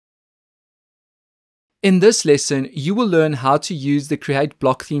In this lesson, you will learn how to use the Create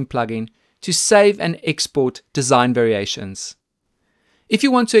Block Theme plugin to save and export design variations. If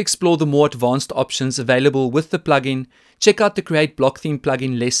you want to explore the more advanced options available with the plugin, check out the Create Block Theme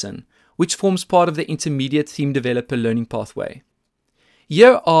plugin lesson, which forms part of the Intermediate Theme Developer Learning Pathway.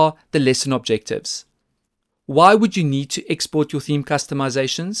 Here are the lesson objectives. Why would you need to export your theme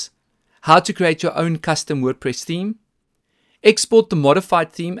customizations? How to create your own custom WordPress theme? Export the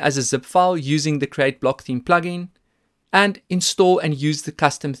modified theme as a zip file using the Create Block Theme plugin, and install and use the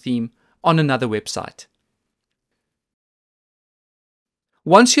custom theme on another website.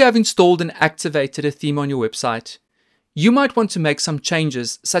 Once you have installed and activated a theme on your website, you might want to make some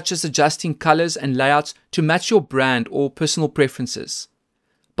changes, such as adjusting colors and layouts to match your brand or personal preferences.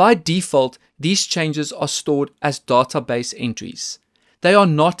 By default, these changes are stored as database entries. They are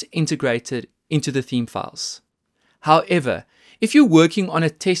not integrated into the theme files. However, if you're working on a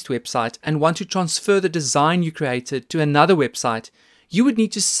test website and want to transfer the design you created to another website, you would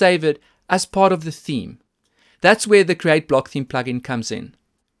need to save it as part of the theme. That's where the Create Block Theme plugin comes in.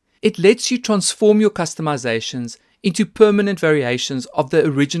 It lets you transform your customizations into permanent variations of the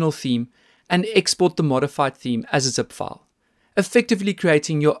original theme and export the modified theme as a zip file, effectively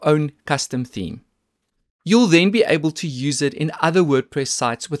creating your own custom theme. You'll then be able to use it in other WordPress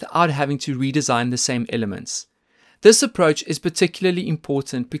sites without having to redesign the same elements. This approach is particularly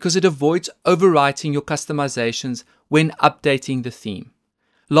important because it avoids overwriting your customizations when updating the theme.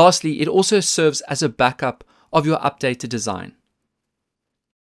 Lastly, it also serves as a backup of your updated design.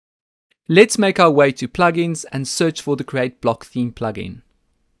 Let's make our way to plugins and search for the Create Block Theme plugin.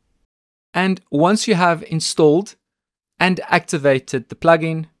 And once you have installed and activated the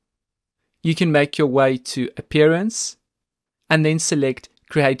plugin, you can make your way to Appearance and then select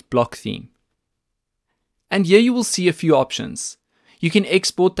Create Block Theme. And here you will see a few options. You can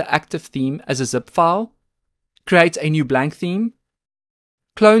export the active theme as a zip file, create a new blank theme,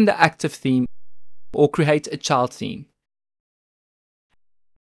 clone the active theme, or create a child theme.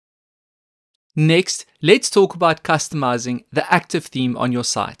 Next, let's talk about customizing the active theme on your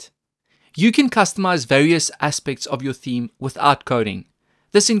site. You can customize various aspects of your theme without coding.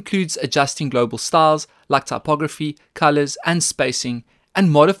 This includes adjusting global styles like typography, colors, and spacing, and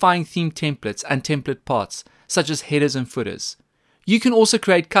modifying theme templates and template parts, such as headers and footers. You can also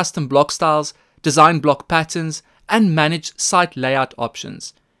create custom block styles, design block patterns, and manage site layout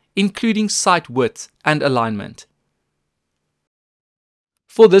options, including site width and alignment.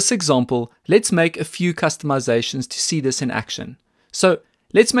 For this example, let's make a few customizations to see this in action. So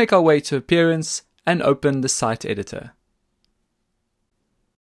let's make our way to Appearance and open the site editor.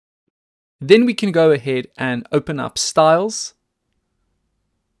 Then we can go ahead and open up Styles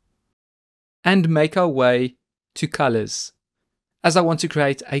and make our way to Colors, as I want to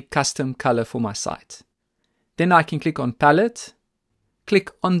create a custom color for my site. Then I can click on Palette,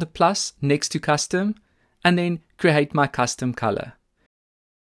 click on the plus next to Custom, and then create my custom color.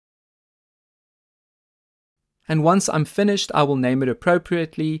 And once I'm finished, I will name it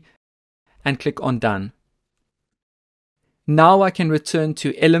appropriately and click on Done. Now I can return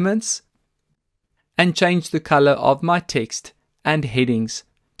to Elements and change the color of my text and headings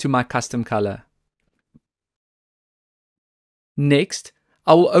to my custom color. Next,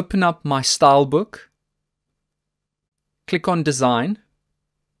 I will open up my style book, click on Design,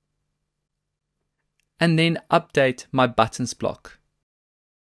 and then update my buttons block.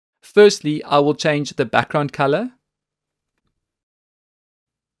 Firstly, I will change the background color,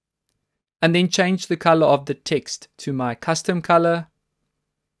 and then change the color of the text to my custom color.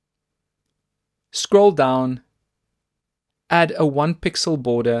 Scroll down, add a 1 pixel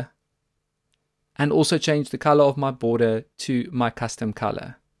border, and also change the color of my border to my custom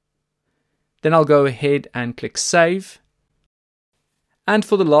color. Then I'll go ahead and click Save. And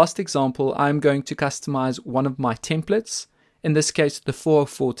for the last example, I'm going to customize one of my templates, in this case the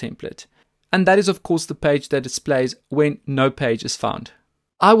 404 template. And that is of course the page that displays when no page is found.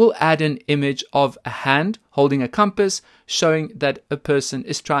 I will add an image of a hand holding a compass, showing that a person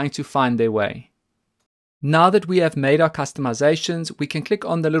is trying to find their way. Now that we have made our customizations, we can click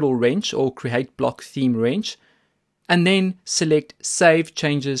on the little wrench or Create Block Theme wrench, and then select Save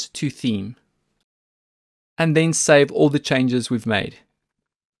Changes to Theme. And then save all the changes we've made.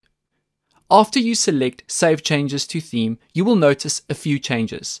 After you select Save Changes to Theme, you will notice a few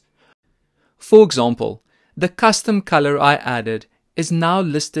changes. For example, the custom color I added is now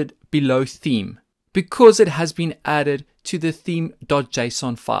listed below Theme because it has been added to the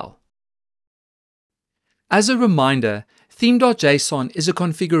theme.json file. As a reminder, theme.json is a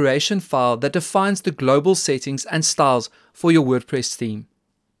configuration file that defines the global settings and styles for your WordPress theme.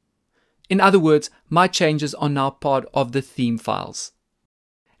 In other words, my changes are now part of the theme files.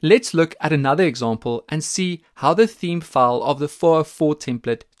 Let's look at another example and see how the theme file of the 404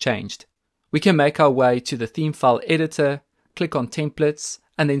 template changed. We can make our way to the theme file editor, click on templates,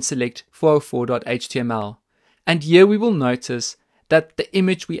 and then select 404.html. And here we will notice that the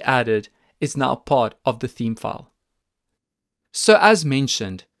image we added is now part of the theme file. So as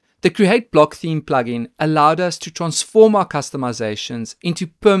mentioned, the Create Block Theme plugin allowed us to transform our customizations into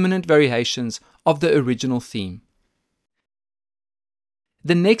permanent variations of the original theme.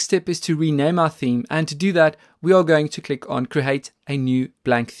 The next step is to rename our theme, and to do that, we are going to click on Create a New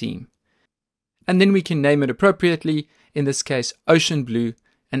Blank Theme. And then we can name it appropriately, in this case Ocean Blue,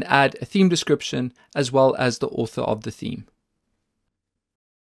 and add a theme description as well as the author of the theme.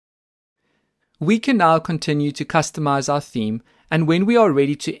 We can now continue to customize our theme, and when we are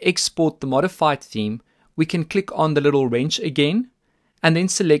ready to export the modified theme, we can click on the little wrench again and then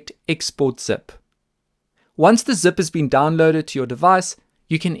select Export Zip. Once the zip has been downloaded to your device,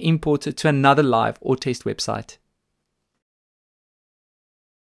 you can import it to another live or test website.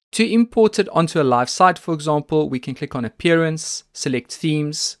 To import it onto a live site, for example, we can click on Appearance, select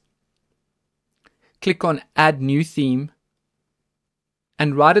Themes, click on Add New Theme,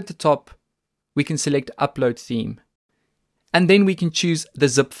 and right at the top, we can select Upload Theme. And then we can choose the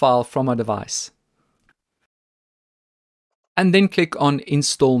zip file from our device. And then click on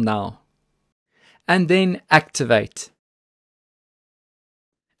Install Now. And then Activate.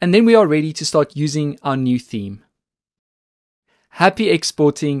 And then we are ready to start using our new theme. Happy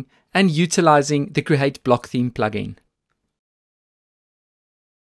exporting and utilizing the Create Block Theme plugin.